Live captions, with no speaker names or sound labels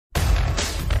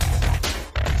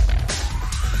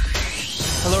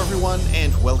Hello everyone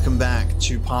and welcome back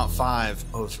to part 5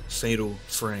 of Fatal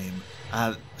Frame.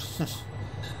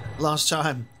 Last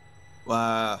time,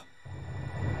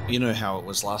 you know how it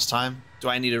was last time. Do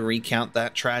I need to recount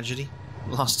that tragedy?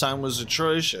 Last time was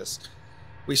atrocious.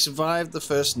 We survived the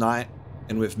first night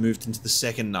and we've moved into the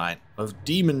second night of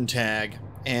Demon Tag,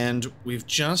 and we've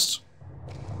just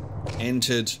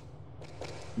entered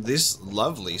this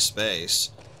lovely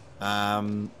space.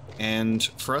 And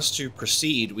for us to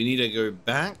proceed, we need to go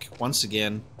back once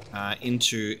again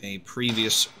into a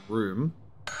previous room.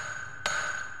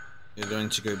 We're going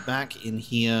to go back in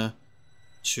here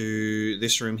to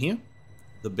this room here,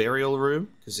 the burial room,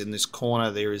 because in this corner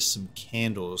there is some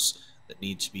candles that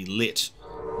need to be lit.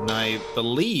 And I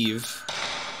believe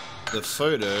the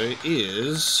photo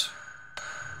is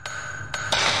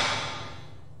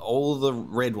all the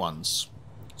red ones.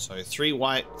 So 3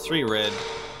 white, 3 red.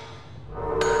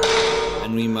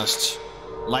 And we must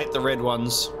light the red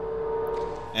ones,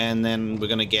 and then we're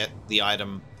gonna get the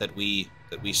item that we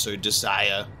so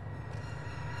desire.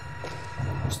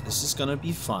 This is gonna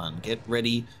be fun. Get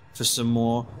ready for some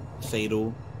more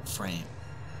Fatal Frame.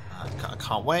 I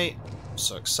can't wait. I'm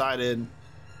so excited.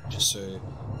 Just so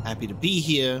happy to be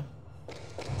here.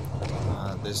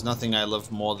 There's nothing I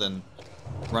love more than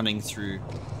running through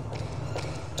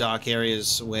dark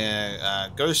areas where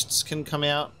ghosts can come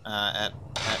out at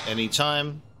any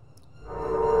time.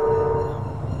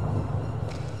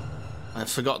 I've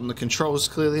forgotten the controls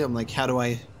clearly. I'm like, how do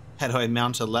I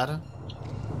mount a ladder?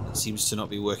 It seems to not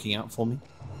be working out for me.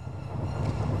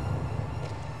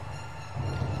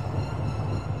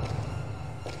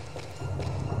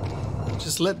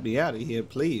 Just let me out of here,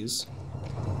 please.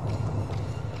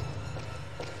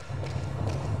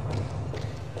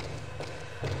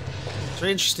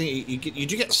 Very interesting. You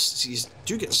do get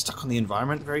stuck on the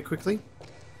environment very quickly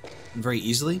and very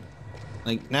easily.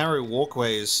 Like, narrow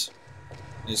walkways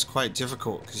is quite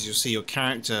difficult because you'll see your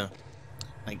character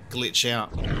like glitch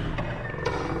out.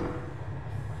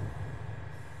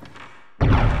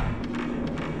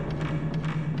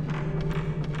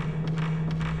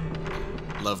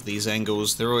 Love these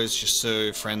angles. They're always just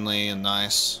so friendly and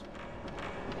nice.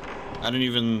 I don't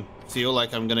even feel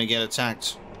like I'm gonna get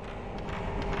attacked.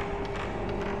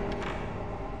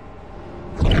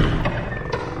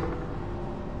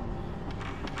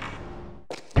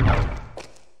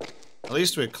 At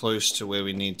least we're close to where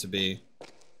we need to be.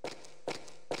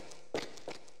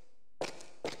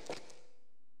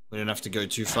 We don't have to go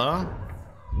too far.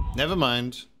 Never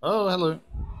mind. Oh, hello.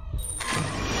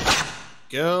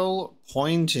 Girl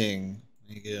pointing.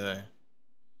 There you go.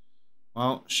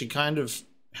 Well, she kind of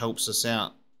helps us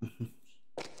out.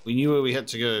 We knew where we had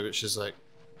to go, but she's like...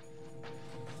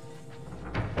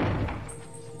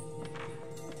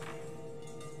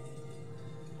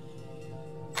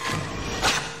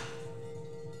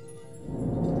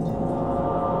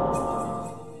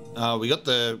 we got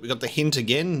the hint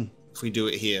again if we do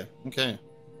it here. Okay.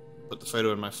 Put the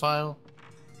photo in my file.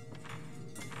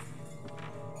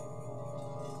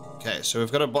 Okay, so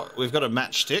we've got a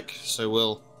matchstick,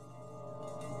 so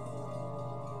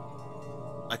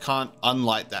I can't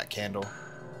unlight that candle.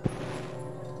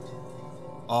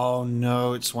 Oh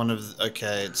no, it's one of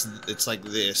okay, it's like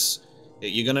this.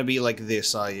 You're gonna be like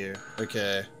this, are you?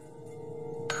 Okay.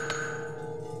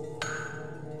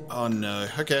 Oh no.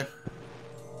 Okay.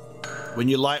 When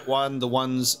you light one, the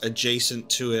ones adjacent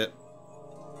to it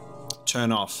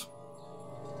turn off.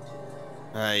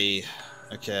 Hey,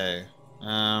 okay.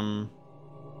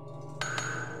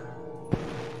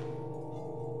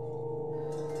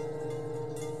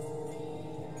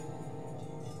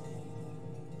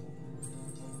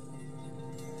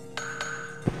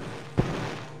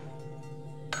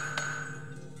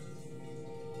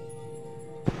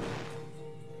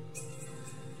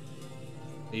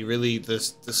 Really, the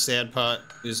sad part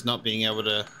is not being able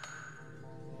to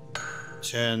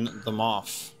turn them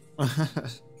off.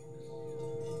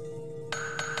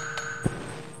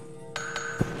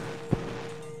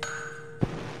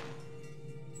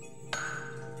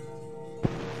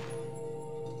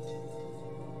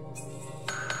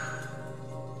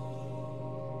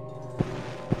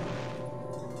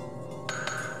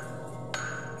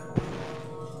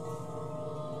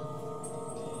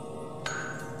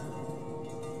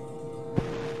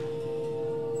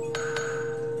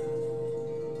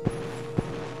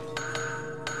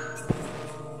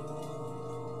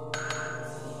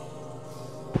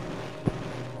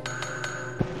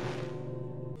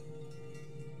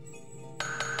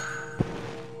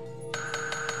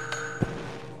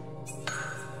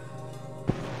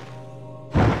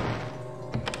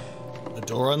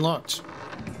 Door unlocked.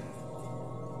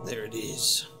 There it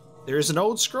is. There is an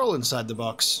old scroll inside the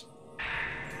box.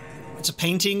 It's a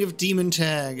painting of Demon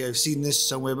Tag. I've seen this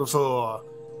somewhere before.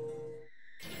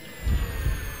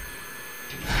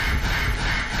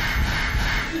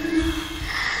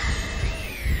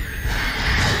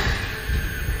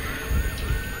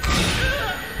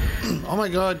 Oh my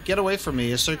god, get away from me,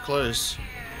 you're so close.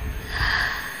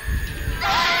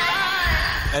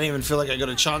 I didn't even feel like I got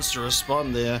a chance to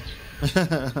respond there.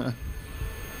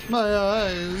 My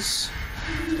eyes.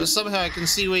 But somehow I can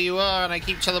see where you are and I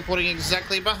keep teleporting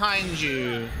exactly behind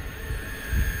you.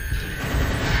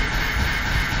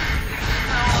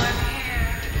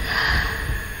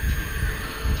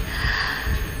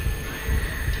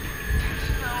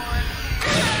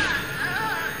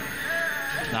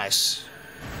 Nice.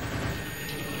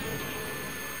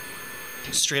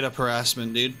 Straight up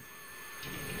harassment, dude.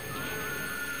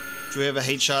 Do we have a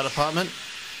HR department?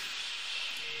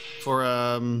 For,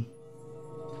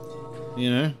 you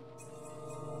know,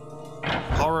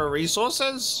 horror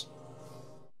resources?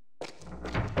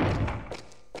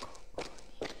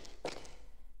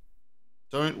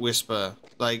 Don't whisper.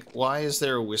 Like, why is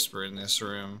there a whisper in this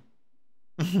room?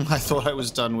 I thought I was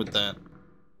done with that.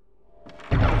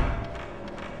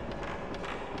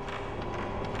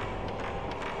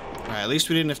 Alright, at least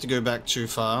we didn't have to go back too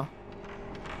far.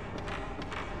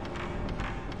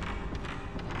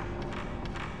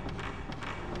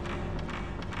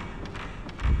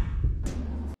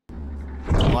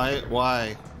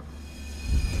 Why?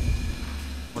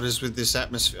 What is with this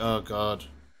atmosphere? Oh god.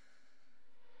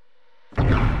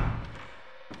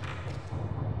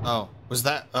 Oh, was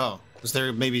that? Oh, was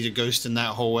there maybe a ghost in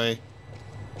that hallway?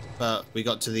 But we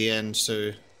got to the end,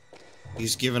 so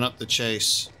he's given up the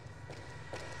chase.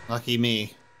 Lucky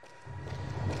me.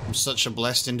 I'm such a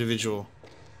blessed individual.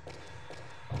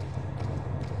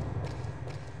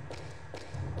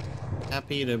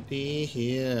 Happy to be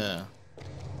here.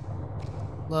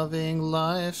 Loving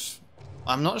life.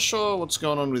 I'm not sure what's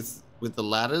going on with the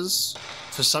ladders.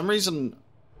 For some reason,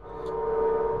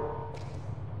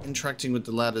 interacting with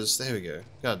the ladders. There we go.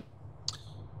 God.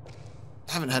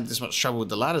 I haven't had this much trouble with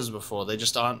the ladders before. They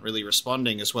just aren't really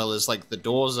responding as well as like the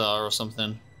doors are or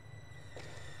something.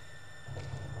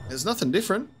 There's nothing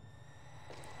different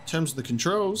in terms of the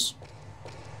controls.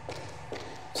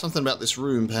 Something about this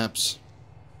room, perhaps.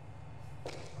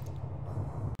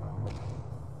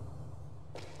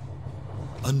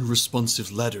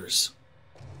 Unresponsive ladders.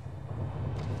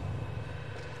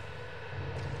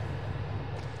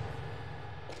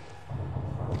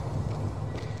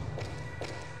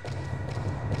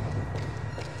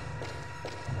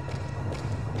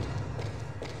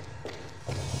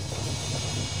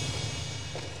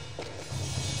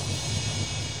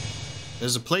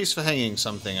 There's a place for hanging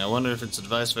something. I wonder if it's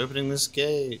advice for opening this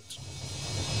gate.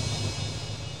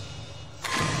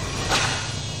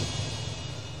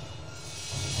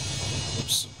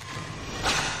 Oops.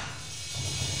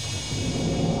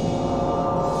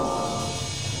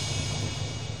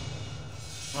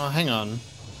 Oh, hang on.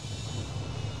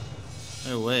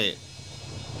 Oh, wait.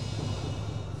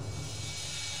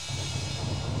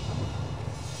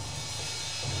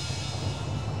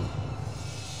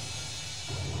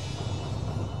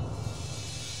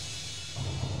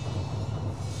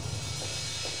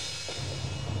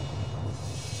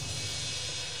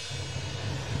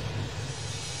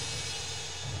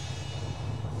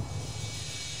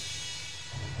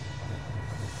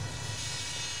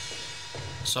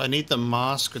 So I need the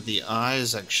mask with the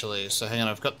eyes, actually. So hang on,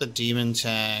 I've got the demon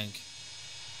tag.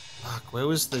 Fuck, where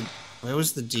was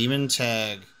the demon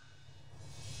tag?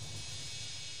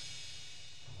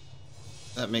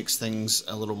 That makes things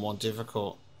a little more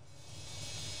difficult.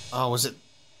 Oh, was it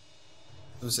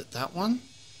that one?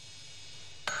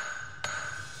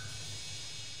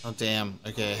 Oh damn.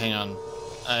 Okay, hang on.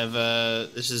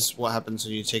 This is what happens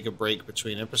when you take a break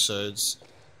between episodes.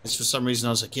 It's for some reason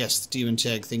I was like, yes, the demon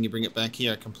tag thing, you bring it back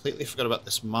here. I completely forgot about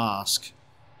this mask.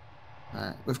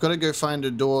 Alright, we've got to go find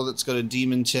a door that's got a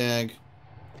demon tag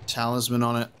talisman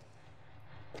on it.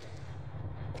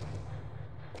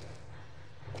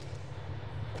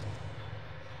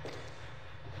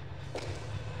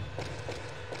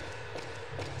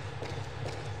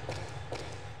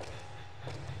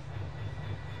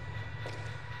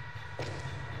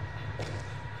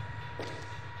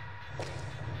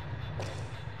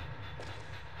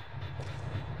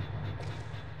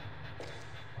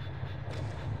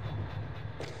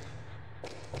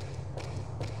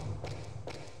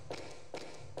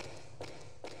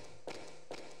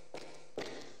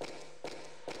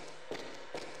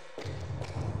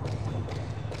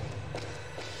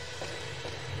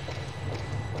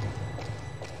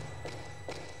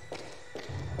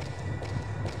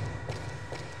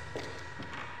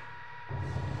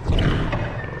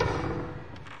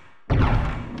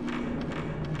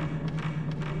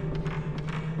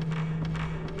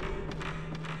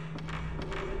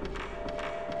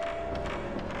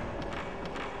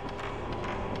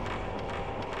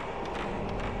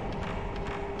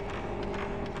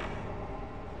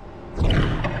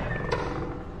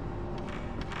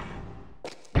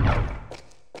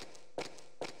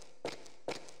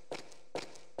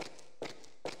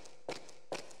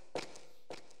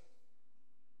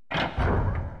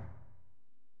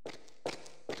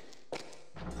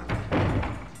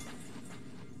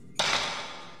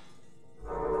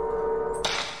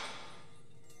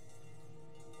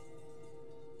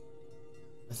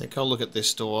 think I'll look at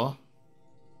this door.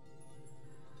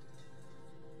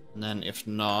 And then if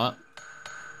not,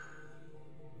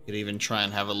 we could even try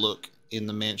and have a look in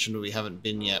the mansion where we haven't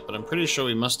been yet. But I'm pretty sure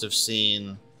we must have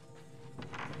seen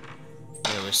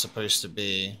where we're supposed to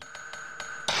be.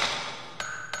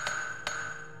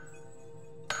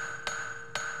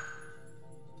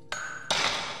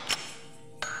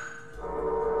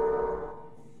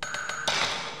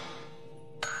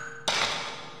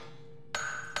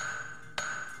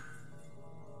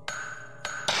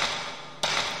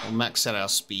 We'll max out our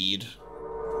speed.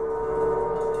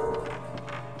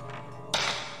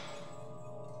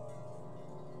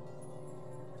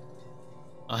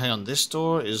 Oh, hang on, this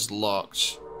door is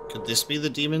locked. Could this be the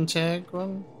demon tag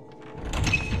one?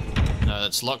 No,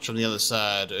 it's locked from the other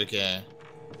side, okay.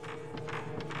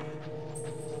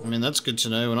 I mean, that's good to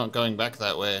know, we're not going back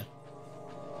that way.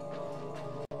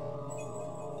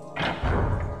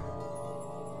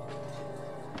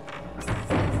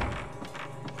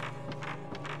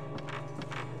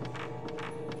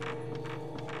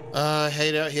 I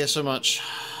hate out here so much.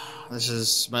 This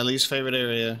is my least favorite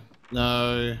area.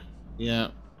 No, yeah.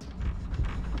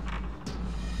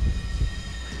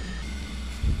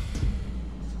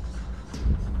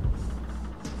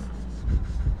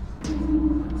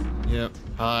 Yep,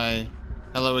 hi.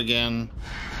 Hello again.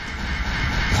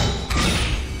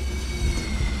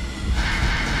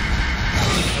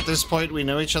 At this point, we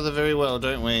know each other very well,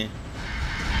 don't we?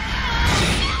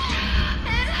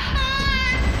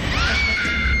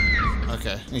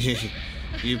 Okay,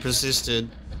 you persisted.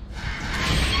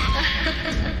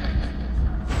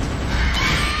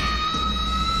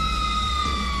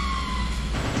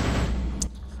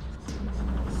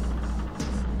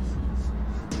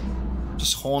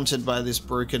 Just haunted by this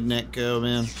broken neck girl,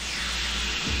 man.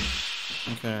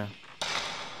 Okay.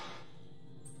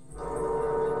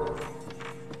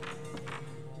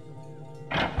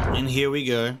 And here we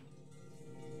go.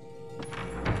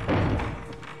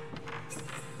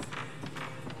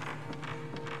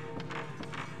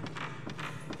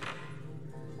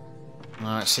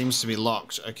 It seems to be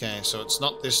locked. Okay, so it's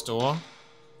not this door.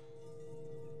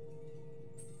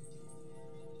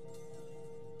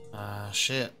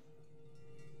 Shit.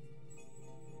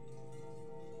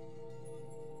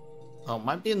 Oh, it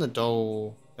might be in the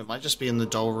doll. It might just be in the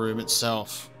doll room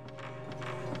itself.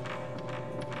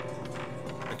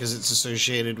 Because it's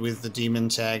associated with the demon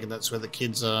tag, and that's where the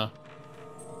kids are.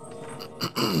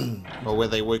 Or where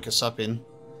they woke us up in.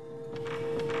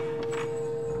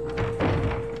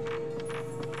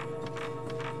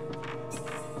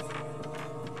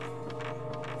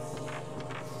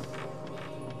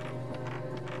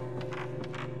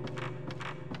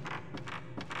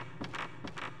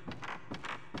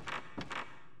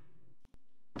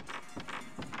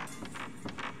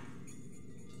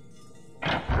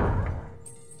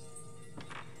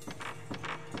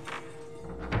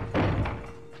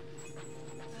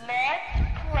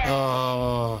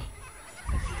 Oh.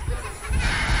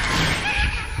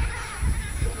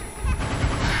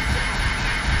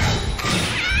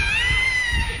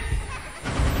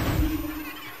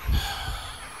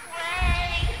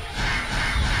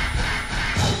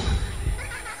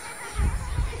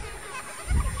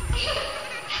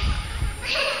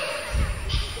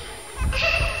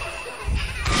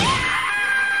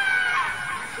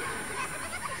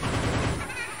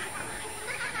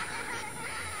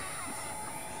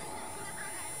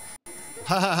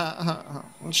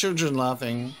 Children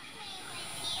laughing.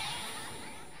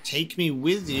 Take me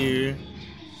with you.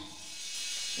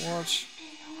 What?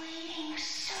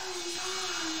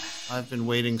 I've been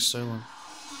waiting so long.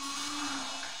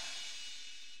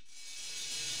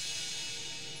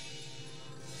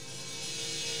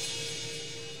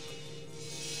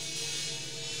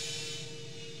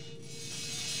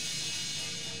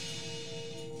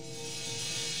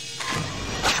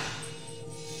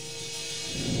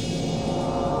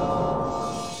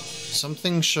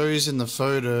 Something shows in the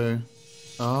photo.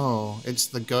 Oh, it's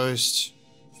the ghost.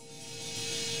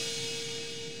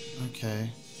 Okay.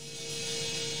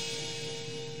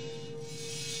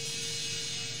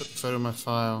 Put the photo in my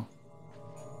file.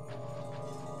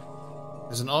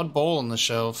 There's an odd ball on the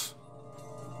shelf.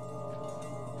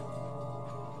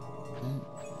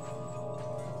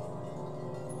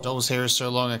 Doll's hair is so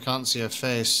long I can't see her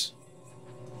face.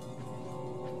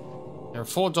 There are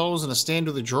 4 dolls and a stand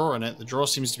with a drawer in it. The drawer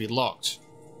seems to be locked.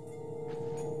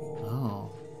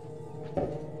 Oh.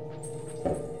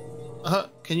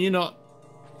 Can you not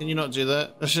do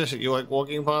that? You're like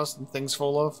walking past and things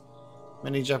fall off.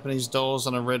 Many Japanese dolls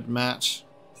on a red mat.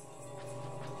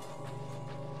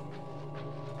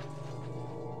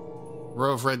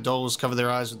 row of red dolls cover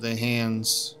their eyes with their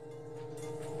hands.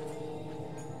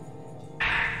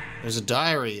 There's a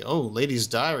diary. Oh, lady's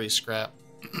diary scrap.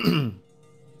 June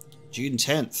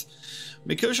 10th.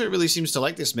 Mikosha really seems to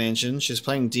like this mansion. She's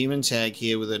playing demon tag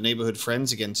here with her neighborhood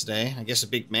friends again today. I guess a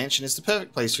big mansion is the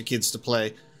perfect place for kids to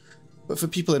play. But for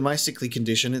people in my sickly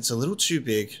condition, it's a little too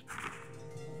big.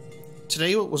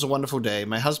 Today was a wonderful day.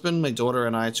 My husband, my daughter,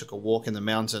 and I took a walk in the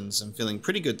mountains. I'm feeling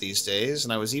pretty good these days,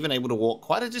 and I was even able to walk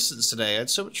quite a distance today. I had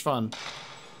so much fun.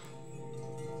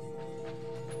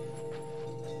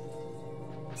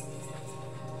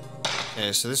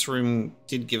 Okay, so this room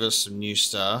did give us some new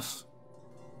stuff,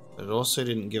 but it also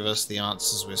didn't give us the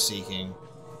answers we're seeking.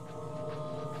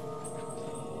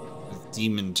 With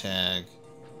demon tag.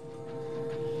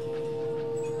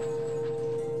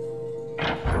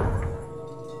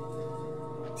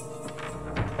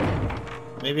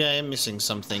 Maybe I am missing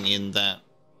something in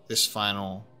this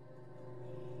final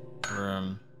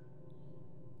room.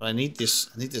 But I need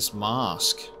this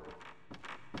mask.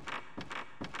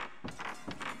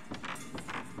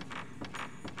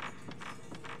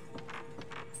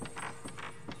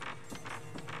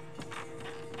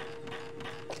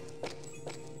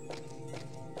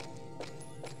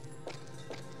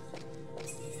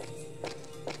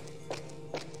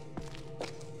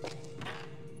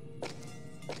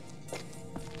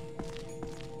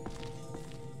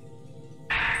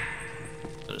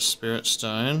 Spirit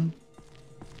stone.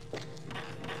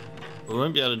 We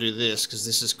won't be able to do this because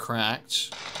this is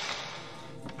cracked.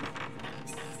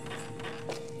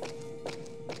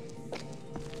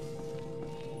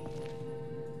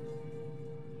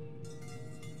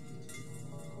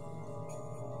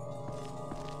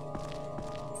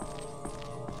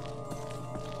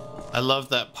 I love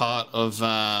that part of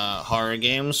horror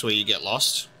games where you get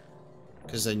lost,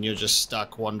 because then you're just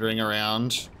stuck wandering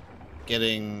around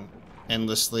getting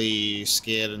endlessly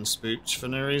scared and spooked for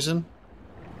no reason.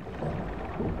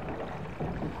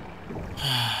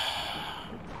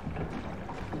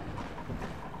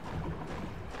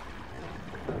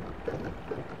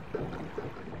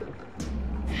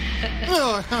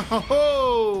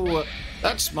 Oh,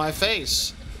 that's my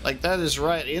face. Like, that is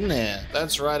right in there.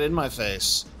 That's right in my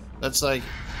face. That's like,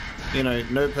 you know,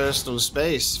 no personal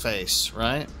space face,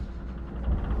 right?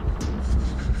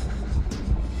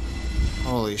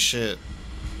 Holy shit.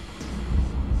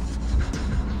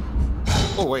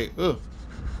 Oh, wait. Ugh.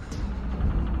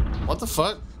 What the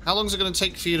fuck? How long is it gonna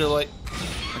take for you to, like...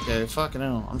 Okay, fucking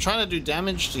hell. I'm trying to do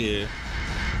damage to you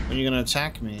when you're gonna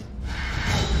attack me.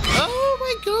 Oh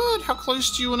my god! How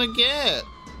close do you want to get?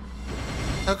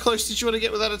 How close did you want to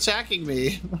get without attacking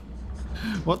me?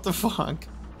 What the fuck?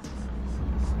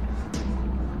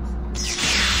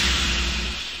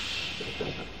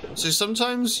 So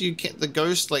sometimes you get the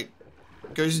ghost, like,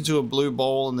 goes into a blue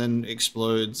bowl and then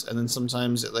explodes, and then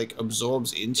sometimes it like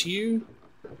absorbs into you.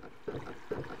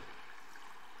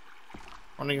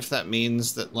 Wondering if that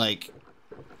means that, like,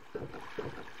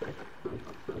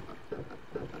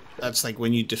 that's like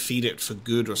when you defeat it for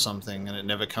good or something and it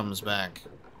never comes back.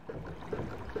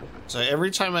 So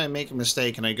every time I make a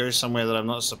mistake and I go somewhere that I'm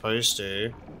not supposed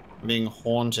to, I'm being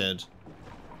haunted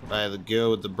by the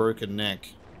girl with the broken neck.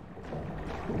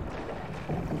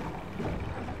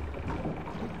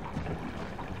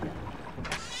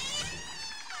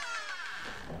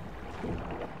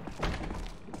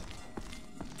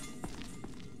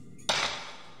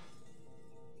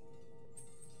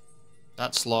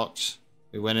 That's locked.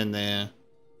 We went in there.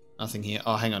 Nothing here.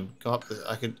 Oh, hang on. Go up the...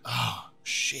 I could... Oh,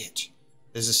 shit.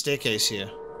 There's a staircase here.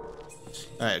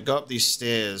 Alright, go up these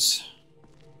stairs.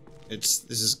 This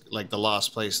is like the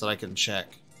last place that I can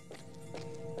check.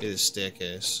 It is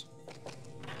staircase.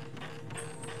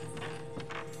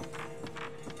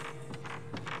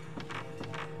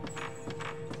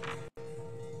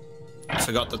 I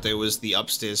forgot that there was the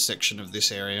upstairs section of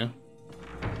this area.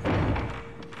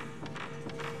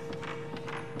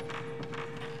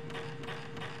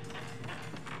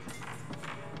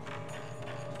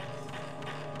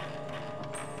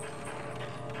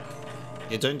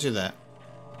 Yeah, don't do that.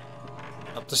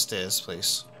 Up the stairs,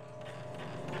 please.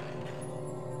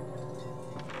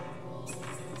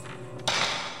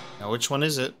 Now, which one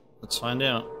is it? Let's find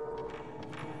out.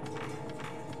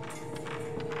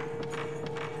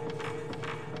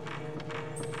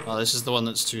 Oh, this is the one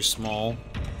that's too small.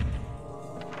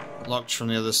 Locked from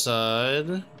the other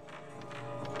side.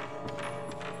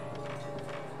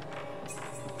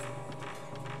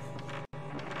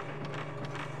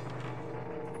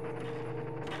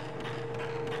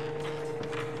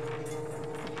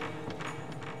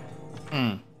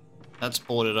 That's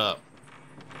boarded up.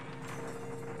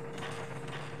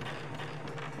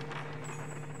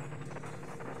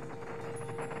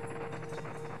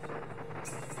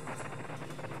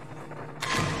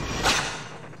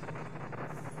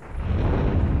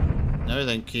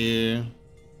 thank you.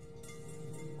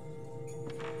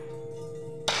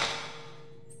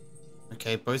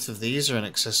 Okay, both of these are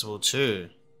inaccessible too.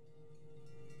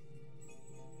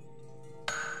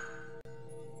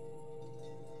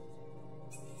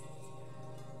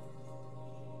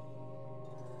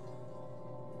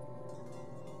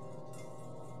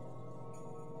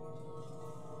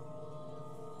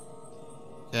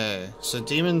 Okay, so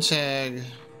demon tag.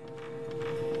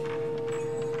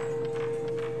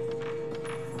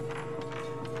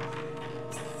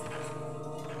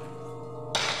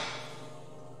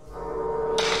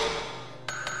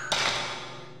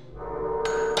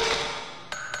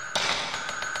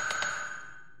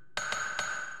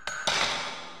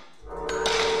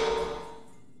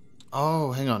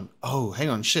 Oh, hang on. Oh, hang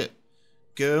on, shit.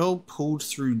 Girl pulled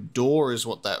through door is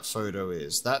what that photo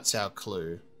is. That's our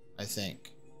clue, I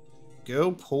think.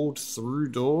 Girl pulled through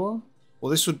door? Well,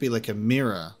 this would be like a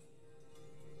mirror.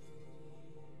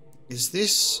 Is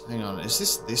this... Hang on, is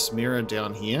this mirror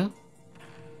down here?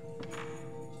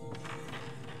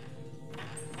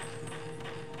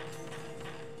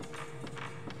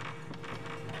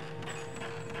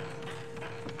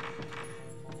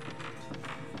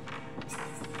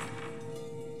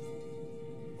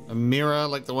 A mirror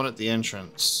like the one at the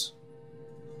entrance.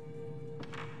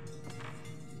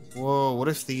 Whoa, what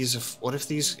if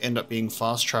these end up being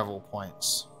fast travel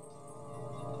points?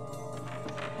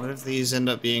 What if these end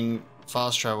up being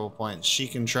fast travel points? She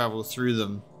can travel through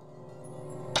them.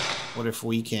 What if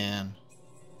we can?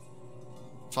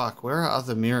 Fuck, where are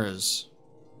other mirrors?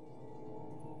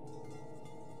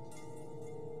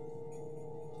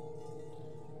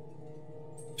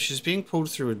 She's being pulled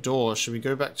through a door. Should we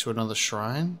go back to another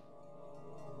shrine?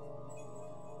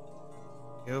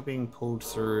 You're being pulled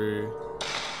through...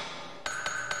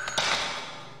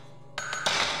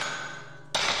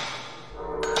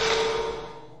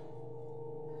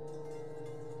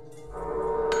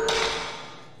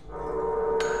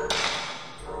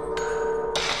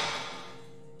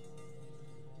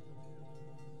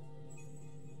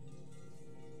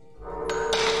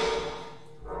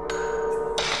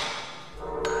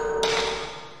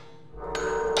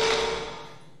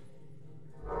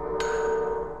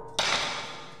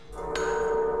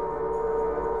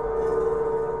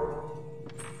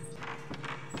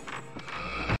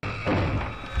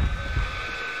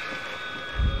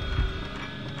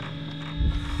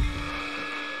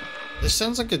 This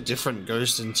sounds like a different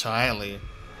ghost entirely.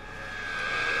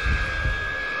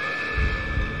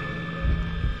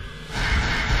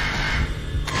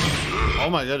 Oh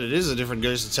my god, it is a different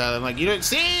ghost entirely. I'm like, you don't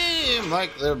seem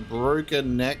like the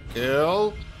broken neck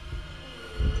girl.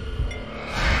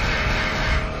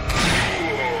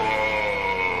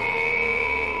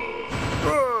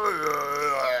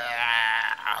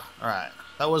 Alright,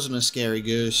 that wasn't a scary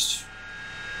ghost.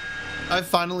 I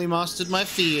finally mastered my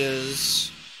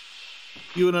fears.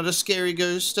 You are not a scary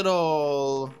ghost at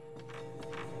all.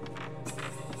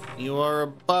 You are a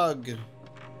bug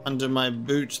under my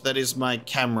boot that is my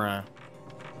camera.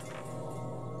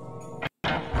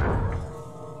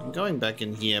 I'm going back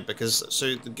in here because,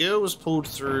 so the girl was pulled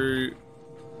through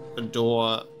a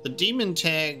door. The demon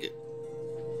tag,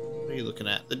 what are you looking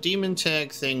at? The demon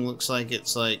tag thing looks like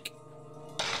it's like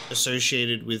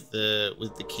associated with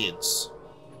the kids.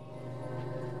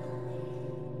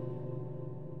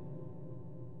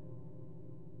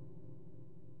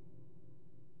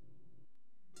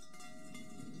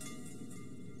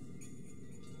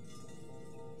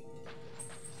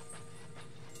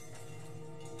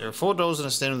 There are 4 doors and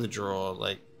a stand with a drawer.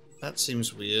 Like, that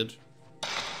seems weird.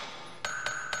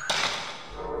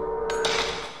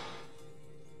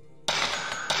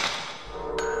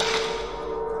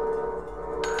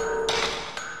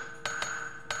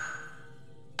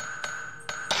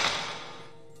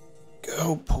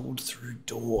 Girl pulled through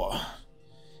door.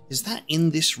 Is that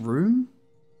in this room?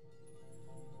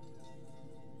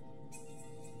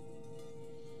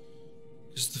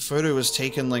 Because the photo was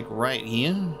taken, like, right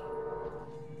here.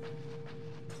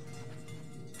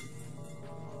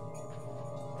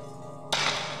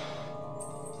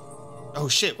 Oh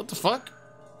shit, what the fuck?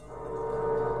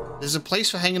 There's a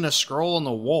place for hanging a scroll on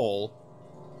the wall.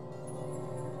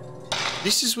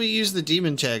 This is where you use the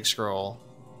demon tag scroll.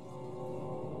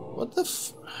 What the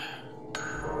f...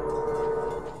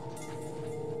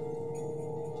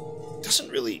 Doesn't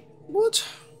really... What?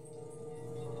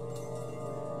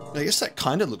 I guess that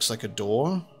kind of looks like a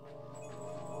door.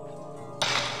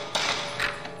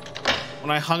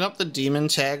 When I hung up the demon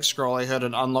tag scroll, I heard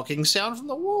an unlocking sound from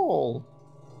the wall.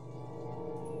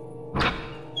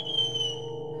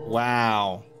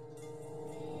 Wow.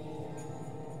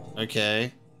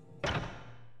 Okay.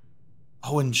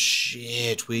 Oh, and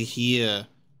shit, we're here.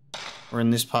 We're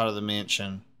in this part of the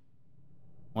mansion.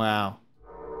 Wow.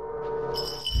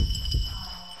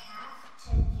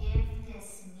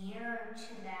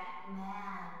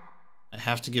 I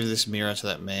have to give this mirror to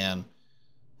that man.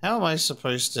 How am I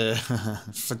supposed to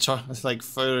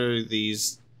photo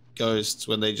these ghosts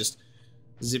when they just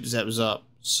zip zaps up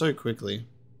so quickly?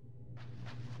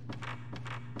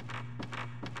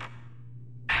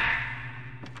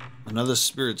 Another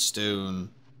spirit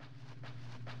stone.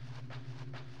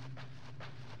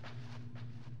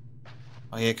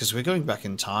 Oh yeah, because we're going back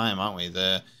in time, aren't we?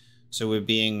 So we're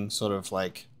being sort of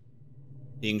like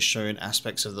being shown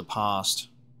aspects of the past.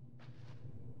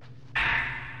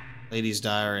 Lady's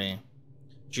Diary,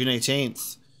 June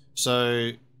 18th.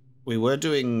 So we were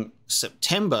doing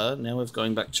September, now we're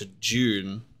going back to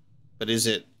June, but is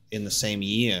it in the same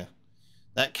year?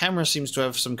 That camera seems to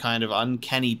have some kind of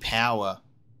uncanny power.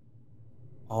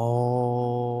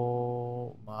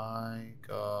 Oh my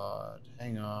god,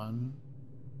 hang on.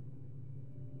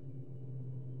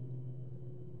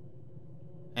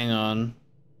 Hang on.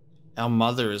 Our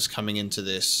mother is coming into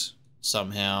this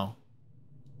somehow.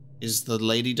 Is the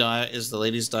Lady's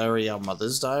Diary our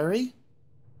mother's diary?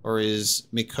 Or is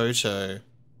Mikoto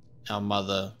our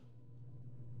mother?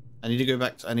 I need to go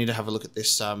back I need to have a look at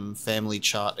this family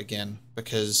chart again,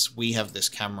 because we have this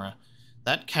camera.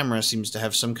 That camera seems to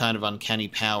have some kind of uncanny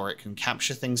power. It can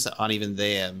capture things that aren't even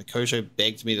there. Mikoto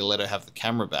begged me to let her have the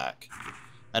camera back.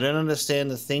 I don't understand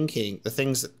the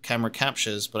things that camera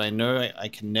captures, but I know I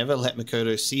can never let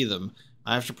Mikoto see them.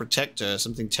 I have to protect her.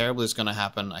 Something terrible is going to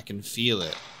happen. I can feel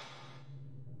it.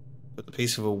 Put the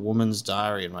piece of a woman's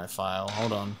diary in my file.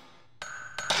 Hold on.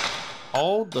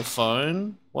 Hold the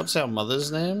phone. What's our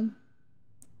mother's name?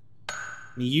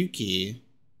 Miyuki.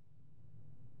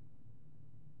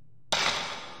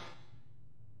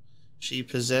 She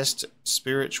possessed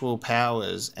spiritual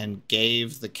powers and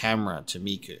gave the camera to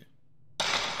Miku.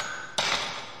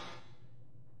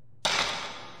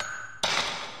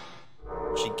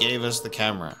 She gave us the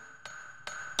camera.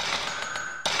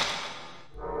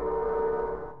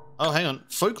 Oh, hang on.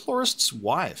 Folklorist's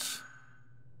wife.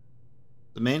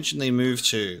 The mansion they moved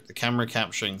to. The camera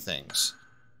capturing things.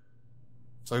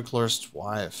 Folklorist's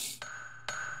wife.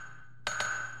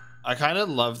 I kind of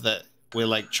love that we're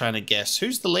like trying to guess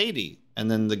who's the lady. And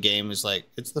then the game is like,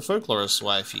 it's the folklorist's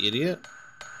wife, you idiot.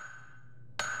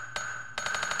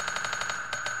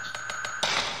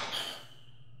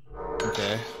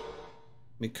 Okay.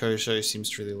 Mikoto seems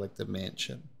to really like the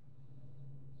mansion.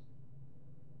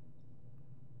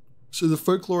 So the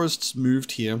folklorists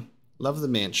moved here. Love the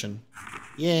mansion.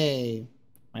 Yay.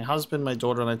 My husband, my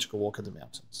daughter, and I took a walk in the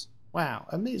mountains. Wow,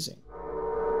 amazing.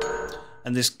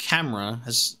 And this camera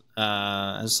has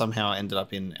somehow ended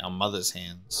up in our mother's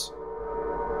hands.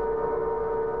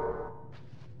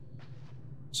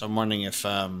 So I'm wondering if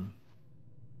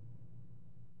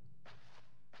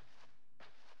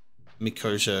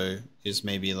Mikoto is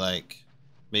maybe like,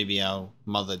 maybe our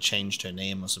mother changed her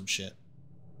name or some shit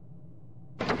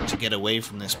to get away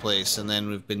from this place, and then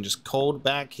we've been just called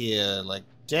back here like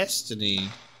destiny.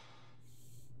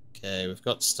 Okay, we've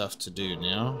got stuff to do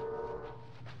now.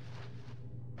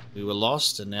 We were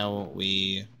lost and now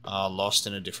we are lost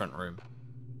in a different room.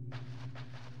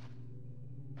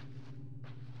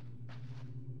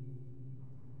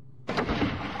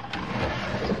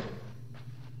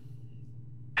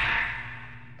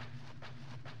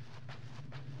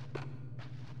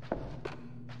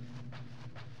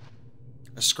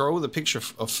 A scroll with a picture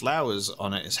of flowers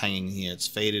on it is hanging here. It's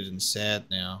faded and sad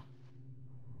now.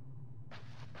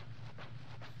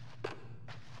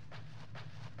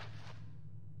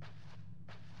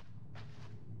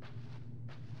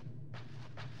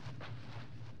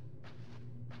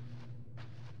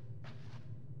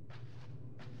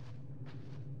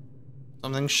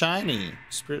 Something shiny.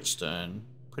 Spirit stone.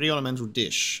 Pretty ornamental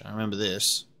dish. I remember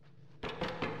this.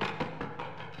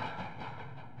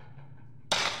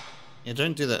 Yeah,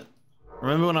 don't do that.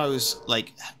 Remember when I was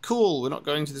like, cool, we're not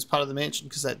going to this part of the mansion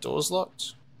because that door's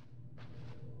locked?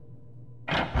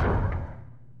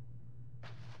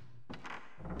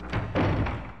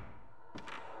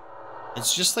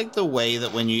 It's just like the way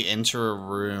that when you enter a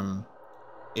room,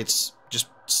 it's just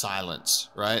silence,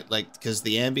 right? Like, because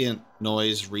the ambient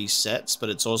noise resets, but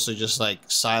it's also just like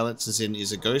silence as in,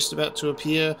 is a ghost about to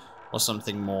appear or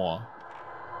something more?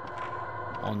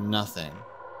 Or nothing.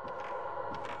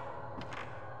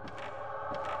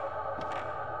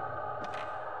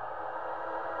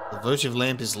 The votive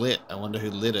lamp is lit. I wonder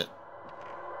who lit it.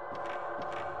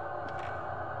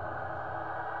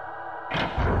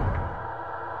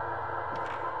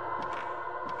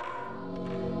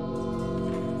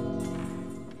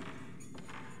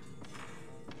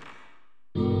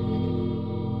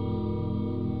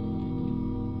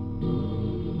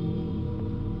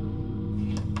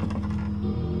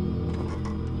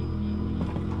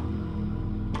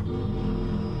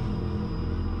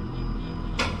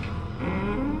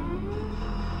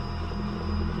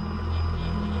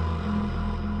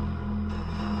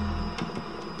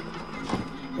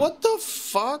 What the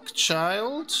fuck,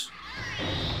 child?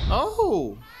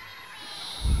 Oh.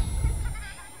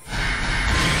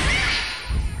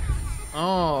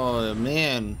 Oh,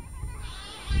 man.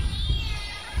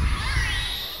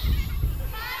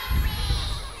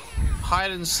 Hide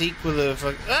and seek with a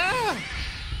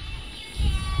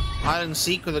hide and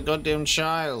seek with a goddamn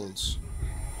child.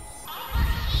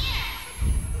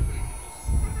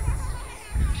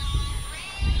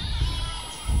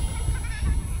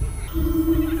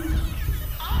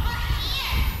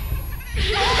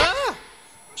 Ah!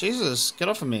 Jesus, get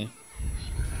off of me.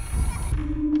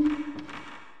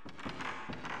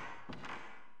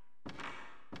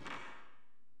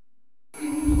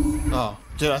 Oh,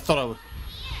 dude, I thought I would.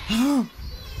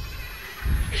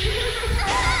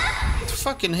 What the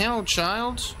fucking hell,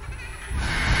 child?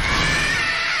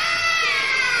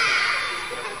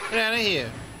 Get out of here.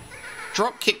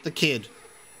 Drop kick the kid.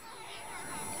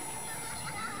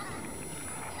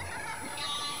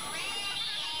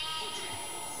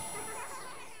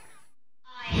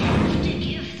 I have to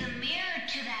give the mirror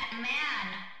to that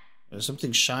man. There's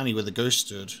something shiny where the ghost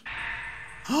stood.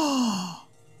 Oh!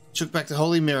 Took back the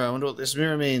holy mirror. I wonder what this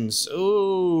mirror means.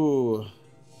 Ooh.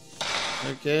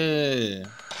 Okay.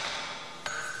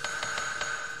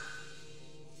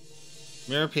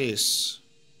 Mirror piece.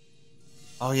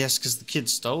 Oh yes, because the kid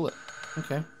stole it.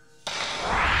 Okay.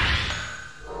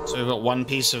 So we've got one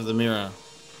piece of the mirror.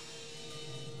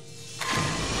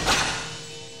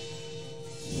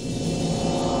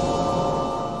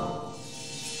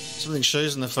 Something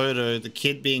shows in the photo the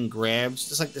kid being grabbed.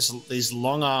 There's like these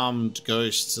long-armed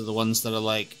ghosts are the ones that are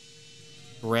like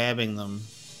grabbing them.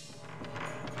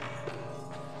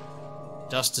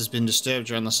 Dust has been disturbed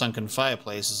around the sunken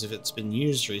fireplace as if it's been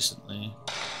used recently.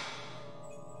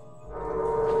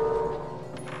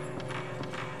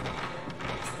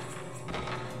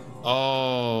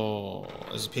 Oh,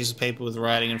 there's a piece of paper with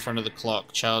writing in front of the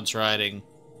clock. Child's writing.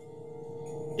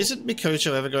 Isn't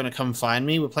Mikoto ever going to come find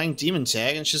me? We're playing demon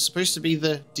tag and she's supposed to be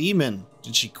the demon.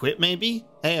 Did she quit maybe?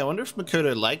 Hey, I wonder if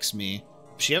Mikoto likes me.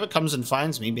 If she ever comes and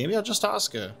finds me, maybe I'll just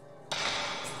ask her.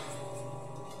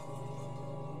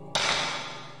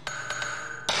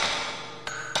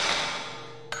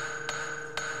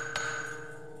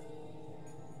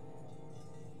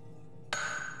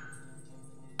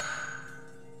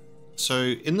 So,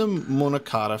 in the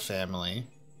Munakata family,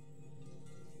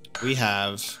 we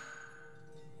have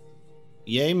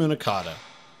Yae Munakata,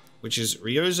 which is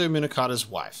Ryozo Munakata's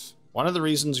wife. One of the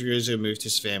reasons Ryozo moved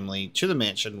his family to the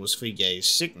mansion was for Yae's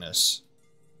sickness.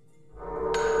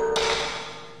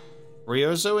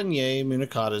 Ryozo and Yae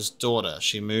Munakata's daughter.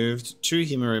 She moved to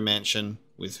Himuro Mansion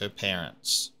with her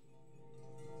parents.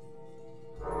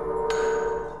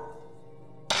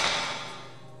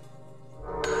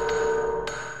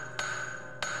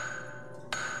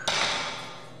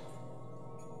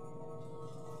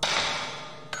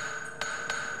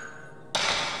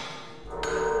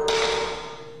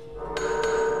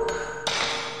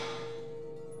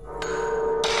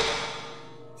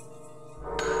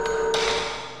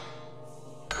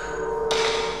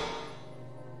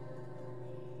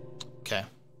 Okay.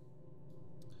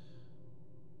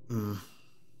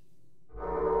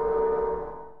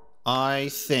 I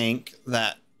think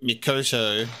that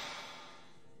Mikoto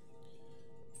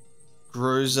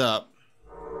grows up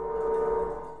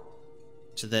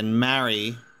to then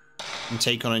marry and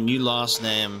take on a new last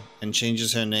name and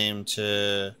changes her name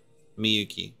to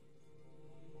Miyuki.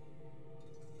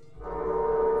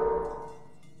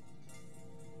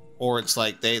 Or it's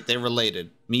like they're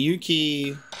related.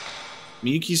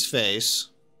 Miyuki's face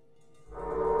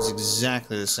is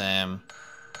exactly the same.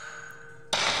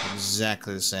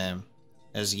 Exactly the same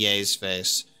as Yae's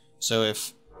face. So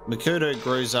if Mikoto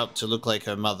grows up to look like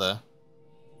her mother,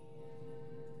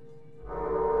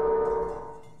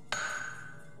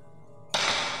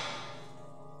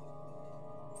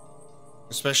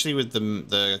 especially with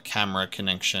the camera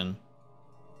connection.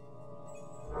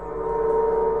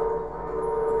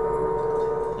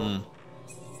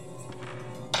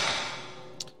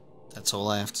 That's all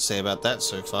I have to say about that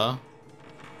so far.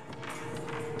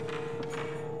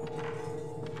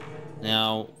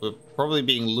 Now, we're probably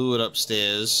being lured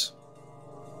upstairs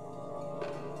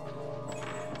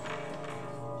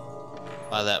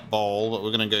by that bowl, but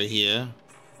we're going to go here.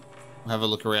 We'll have a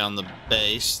look around the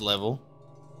base level.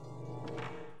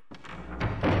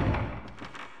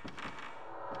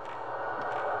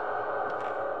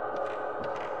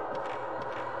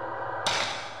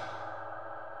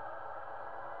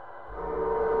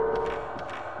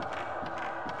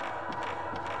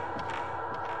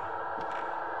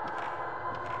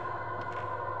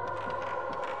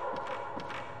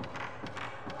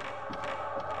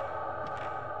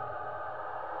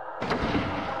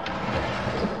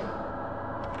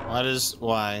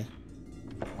 Why?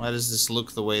 Why does this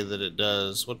look the way that it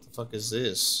does? What the fuck is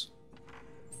this?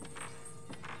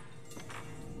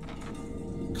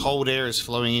 Cold air is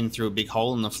flowing in through a big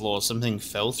hole in the floor. Something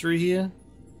fell through here?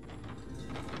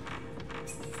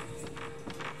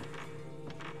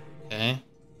 Okay.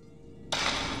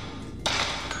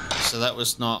 So that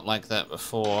was not like that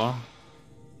before.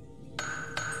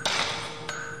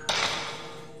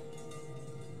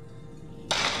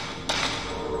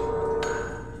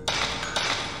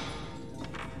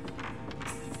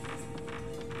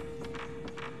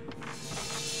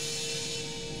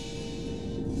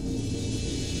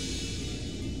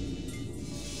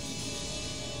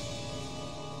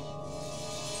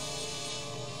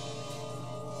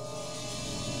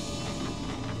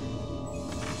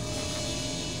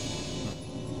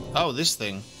 Oh, this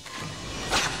thing.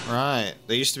 Right.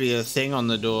 There used to be a thing on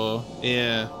the door.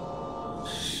 Yeah.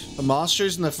 The mask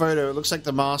shows in the photo. It looks like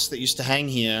the mask that used to hang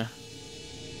here.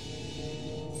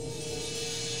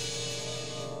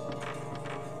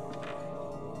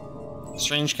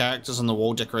 Strange characters on the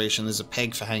wall decoration. There's a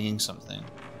peg for hanging something.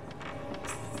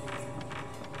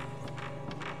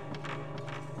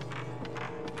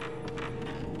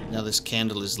 Now this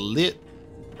candle is lit.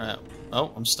 Right.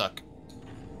 Oh, I'm stuck.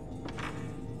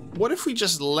 What if we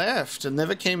just left and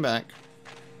never came back?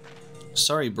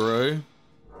 Sorry, bro.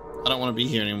 I don't want to be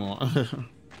here anymore.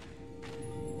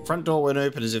 Front door won't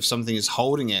open as if something is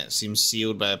holding it. Seems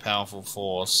sealed by a powerful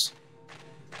force.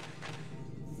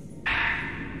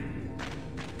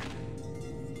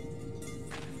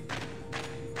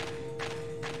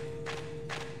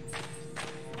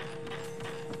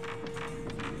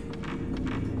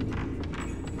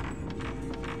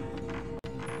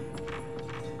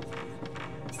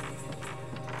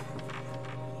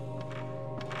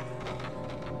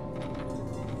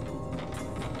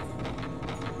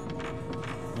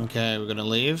 Okay, we're gonna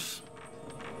leave.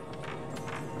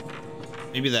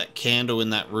 Maybe that candle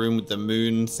in that room with the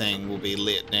moon thing will be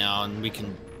lit now and we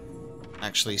can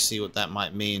actually see what that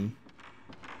might mean.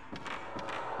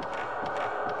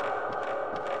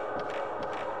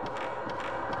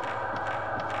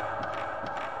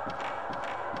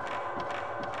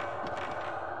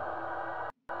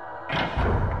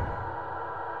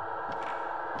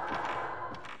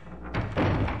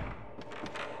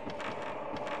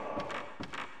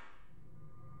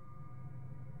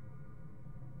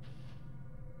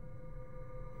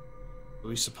 Are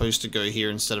we supposed to go here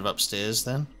instead of upstairs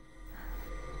then?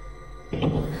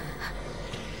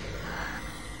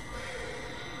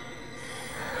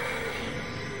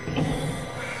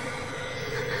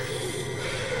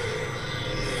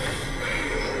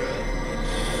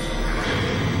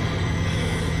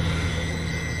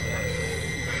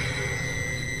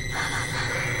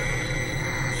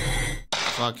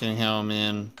 Fucking hell,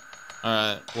 man.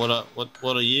 Alright,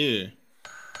 what are you?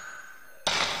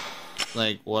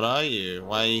 Like, what are you?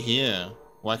 Why are you here?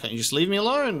 Why can't you just leave me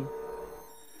alone?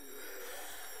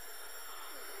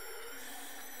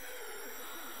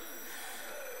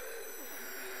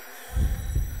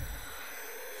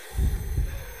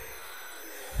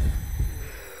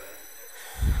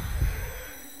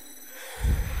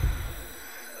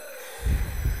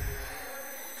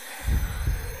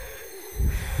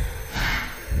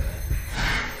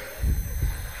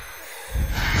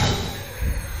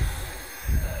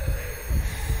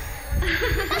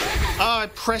 I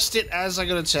pressed it as I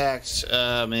got attacked.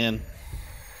 Man.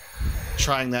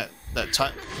 Trying that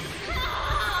time.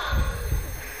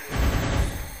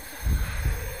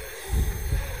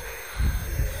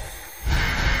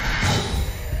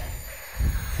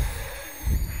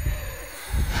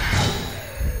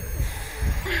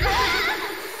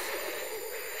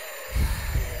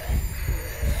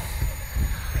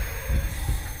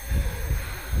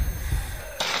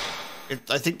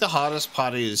 I think the hardest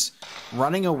part is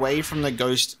running away from the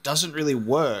ghost doesn't really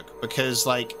work because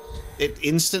like it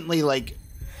instantly like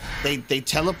they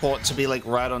teleport to be like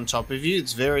right on top of you.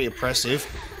 It's very oppressive.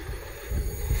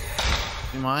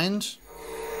 You mind?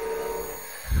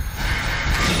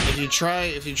 If you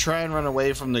try and run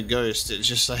away from the ghost, it's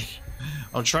just like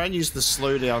I'll try and use the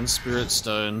slow down spirit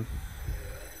stone.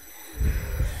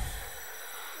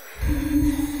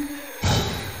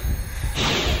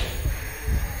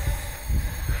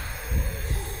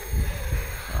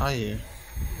 Are you?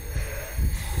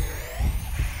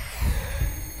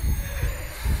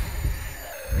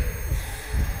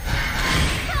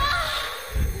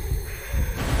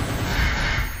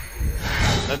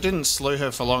 That didn't slow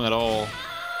her for long at all.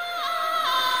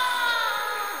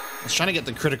 I was trying to get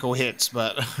the critical hits,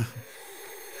 but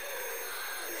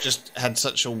just had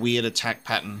such a weird attack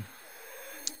pattern.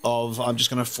 of I'm just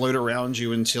going to float around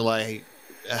you until I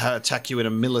attack you in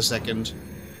a millisecond.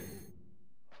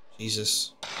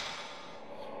 Jesus.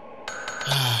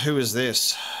 Who is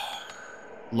this?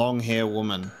 Long hair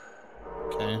woman.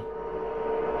 Okay.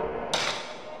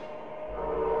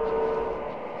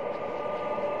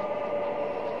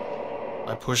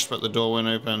 I pushed, but the door went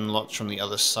open, locked from the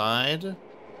other side.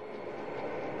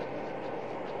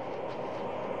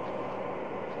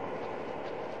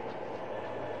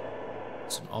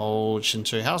 It's an old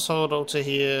Shinto household altar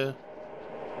here.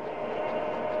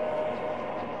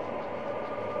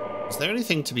 Is there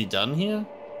anything to be done here?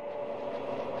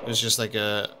 It was just like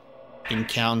a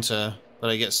encounter, but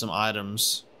I get some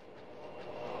items.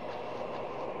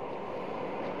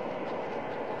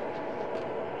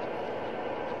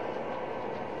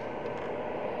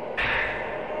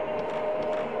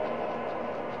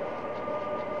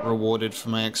 Rewarded for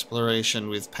my exploration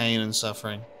with pain and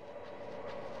suffering.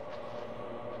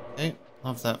 Okay,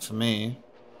 love that for me.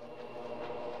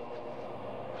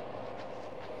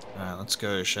 Alright, let's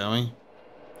go, shall we?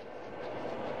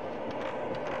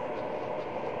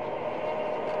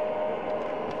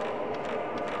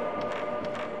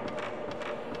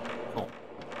 Cool.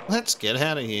 Let's get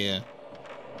out of here.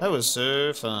 That was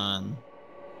so fun.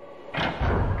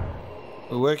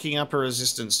 We're working up a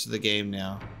resistance to the game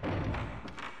now.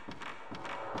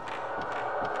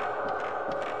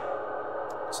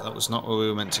 So that was not where we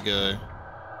were meant to go.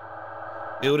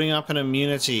 Building up an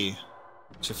immunity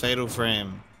to Fatal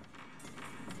Frame.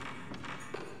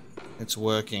 It's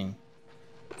working.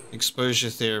 Exposure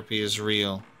therapy is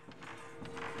real.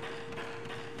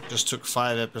 Just took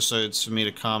 5 episodes for me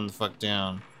to calm the fuck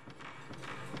down.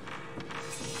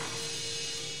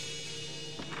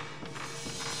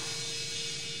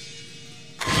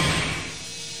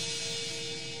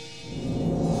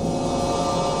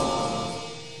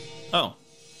 Oh.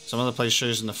 Some other place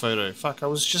shows in the photo. Fuck, I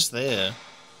was just there.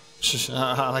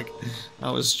 Like, I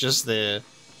was just there.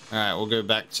 Alright, we'll go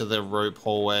back to the rope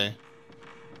hallway.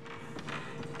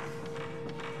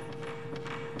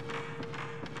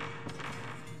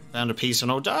 Found a piece of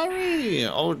an old diary!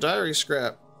 Old diary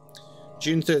scrap.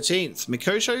 June 13th.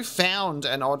 Mikoto found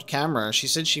an odd camera. She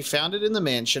said she found it in the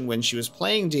mansion when she was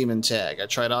playing Demon Tag. I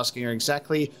tried asking her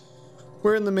exactly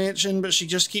where in the mansion, but she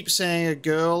just keeps saying a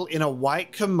girl in a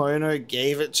white kimono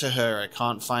gave it to her. I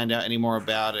can't find out any more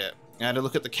about it. I had a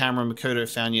look at the camera Mikoto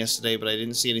found yesterday, but I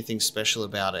didn't see anything special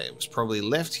about it. It was probably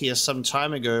left here some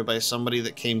time ago by somebody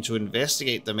that came to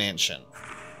investigate the mansion.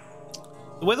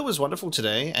 The weather was wonderful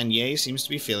today, and Yae seems to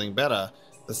be feeling better.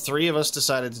 The 3 of us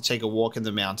decided to take a walk in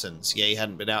the mountains. Yae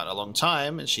hadn't been out in a long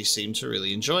time, and she seemed to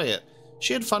really enjoy it.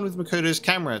 She had fun with Mikoto's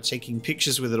camera, taking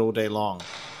pictures with it all day long.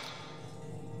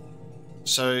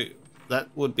 So that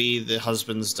would be the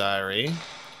husband's diary.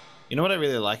 You know what I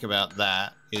really like about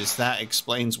that is that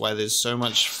explains why there's so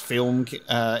much film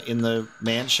in the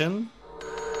mansion.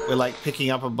 We're like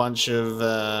picking up a bunch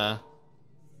of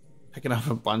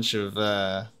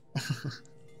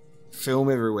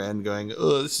film everywhere and going,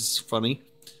 oh, this is funny.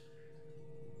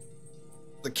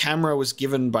 The camera was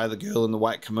given by the girl in the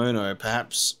white kimono.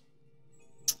 Perhaps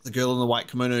the girl in the white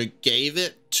kimono gave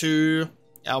it to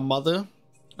our mother.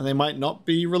 And they might not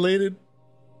be related,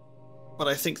 but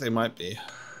I think they might be.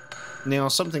 Now,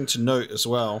 something to note as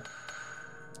well.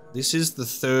 This is the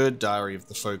 3rd diary of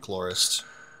the folklorist,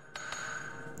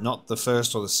 not the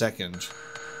 1st or the 2nd.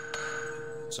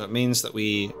 So it means that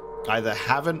we either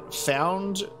haven't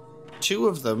found 2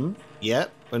 of them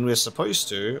yet when we're supposed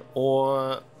to,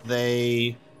 or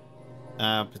they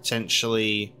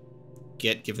potentially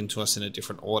get given to us in a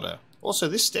different order. Also,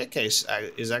 this staircase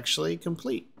is actually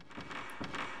complete.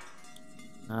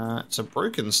 It's a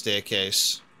broken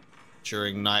staircase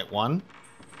during night 1.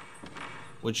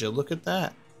 Would you look at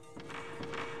that?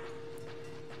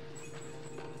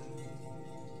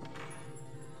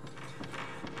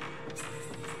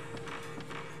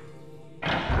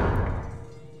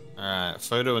 Alright,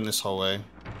 photo in this hallway.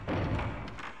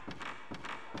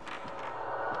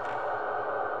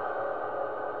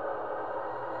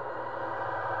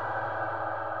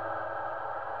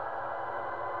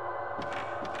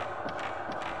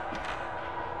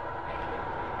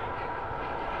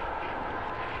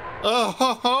 Oh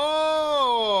ho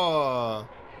ho!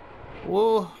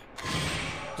 Whoa.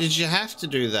 Did you have to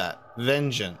do that?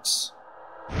 Vengeance.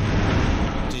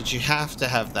 Did you have to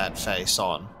have that face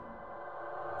on?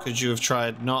 Could you have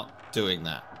tried not doing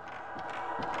that?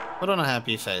 Put on a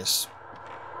happy face.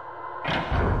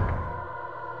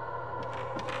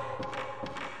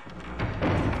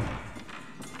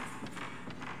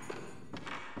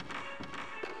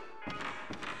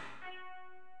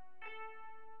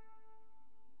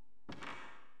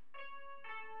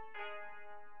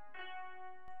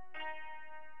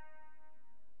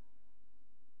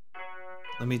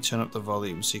 Let me turn up the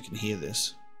volume so you can hear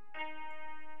this.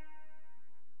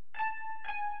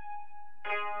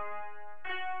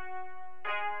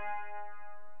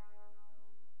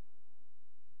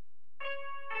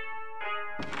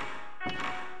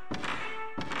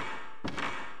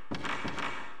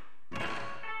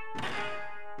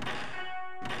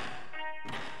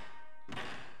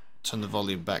 Turn the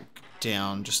volume back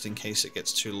down just in case it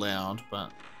gets too loud,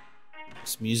 but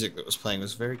this music that was playing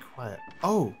was very quiet.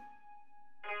 Oh!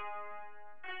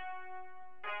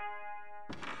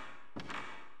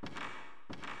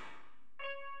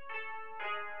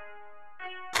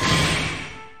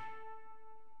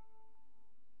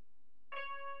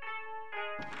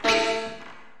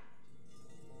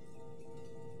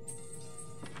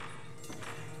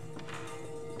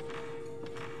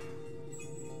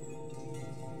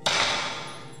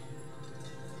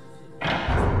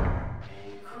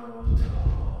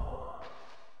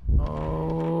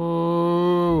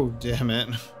 Damn it.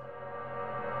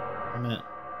 Damn it.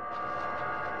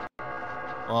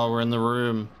 Oh, we're in the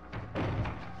room.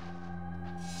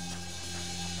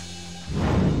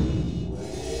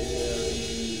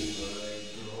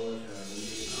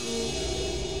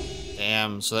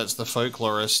 Damn, so that's the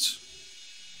folklorist.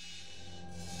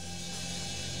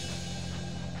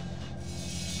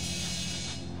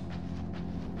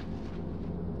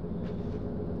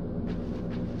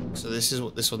 So this is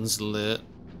what this one's lit.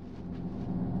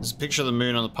 There's a picture of the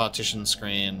moon on the partition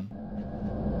screen.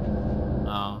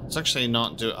 Oh, it's actually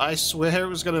not I swear it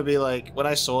was gonna be like, when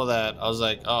I saw that, I was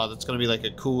like, oh, that's gonna be like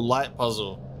a cool light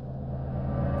puzzle.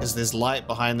 Is there's light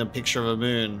behind the picture of a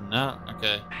moon? No?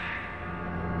 Okay.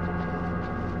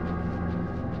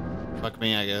 Fuck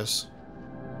me, I guess.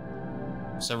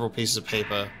 Several pieces of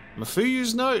paper.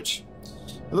 Mafuyu's note!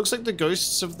 It looks like the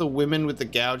ghosts of the women with the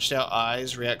gouged out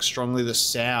eyes react strongly to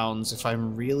sounds. If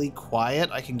I'm really quiet,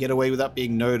 I can get away without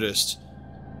being noticed.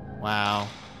 Wow.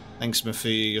 Thanks,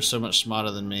 Mafuyu. You're so much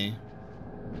smarter than me.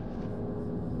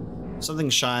 Something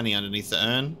shiny underneath the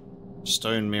urn.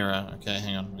 Stone mirror. Okay,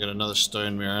 hang on. We got another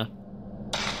stone mirror.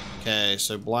 Okay,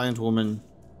 so blind woman,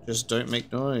 just don't make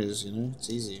noise, you know? It's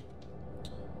easy.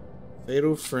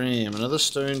 Fatal frame. Another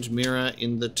stoned mirror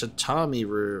in the tatami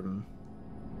room.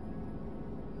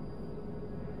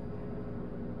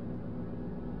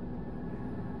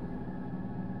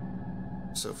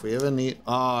 So if we ever need...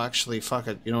 Oh, actually, fuck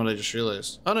it. You know what I just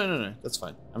realized? Oh, no. That's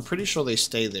fine. I'm pretty sure they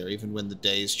stay there even when the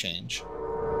days change.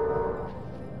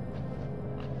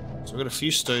 So we've got a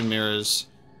few stone mirrors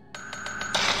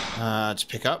to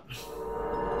pick up.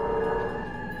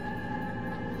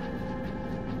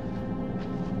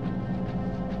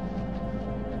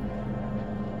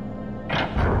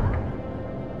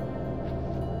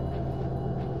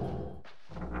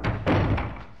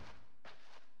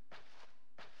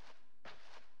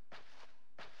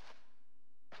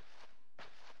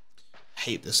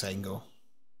 Hate this angle.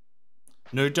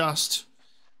 No dust.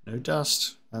 No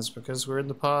dust. That's because we're in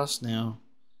the past now.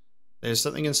 There's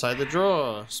something inside the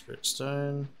drawer. Spirit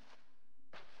stone.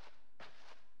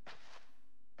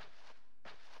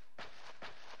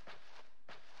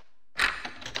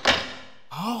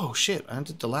 Oh shit, I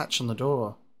entered the latch on the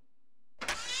door.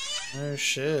 Oh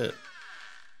shit.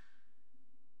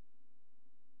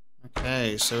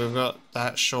 Okay, so we've got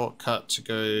that shortcut to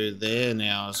go there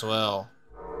now as well.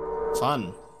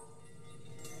 Fun.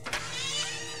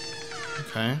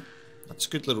 Okay, that's a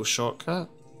good little shortcut.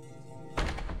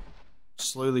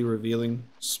 Slowly revealing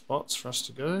spots for us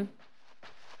to go.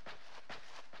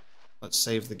 Let's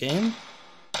save the game.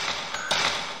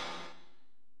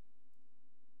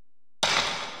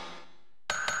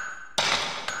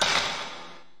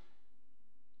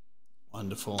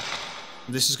 Wonderful.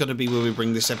 This is going to be where we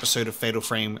bring this episode of Fatal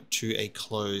Frame to a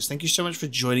close. Thank you so much for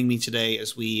joining me today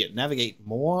as we navigate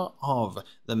more of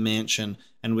the mansion,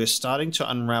 and we're starting to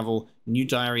unravel new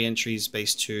diary entries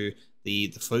based to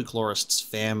the folklorist's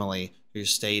family who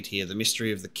stayed here, the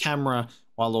mystery of the camera,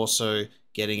 while also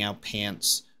getting our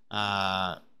pants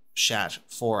shat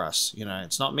for us. You know,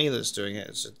 it's not me that's doing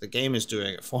it, the game is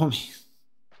doing it for me.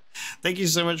 Thank you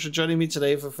so much for joining me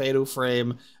today for Fatal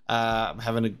Frame. I'm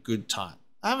having a good time.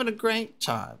 Having a great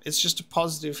time. It's just a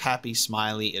positive, happy,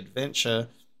 smiley adventure.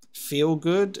 Feel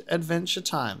good adventure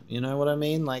time. You know what I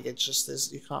mean? Like, it's just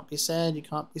this, you can't be sad, you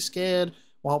can't be scared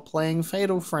while playing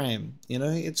Fatal Frame. You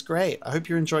know, it's great. I hope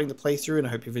you're enjoying the playthrough, and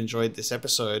I hope you've enjoyed this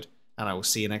episode, and I will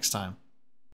see you next time.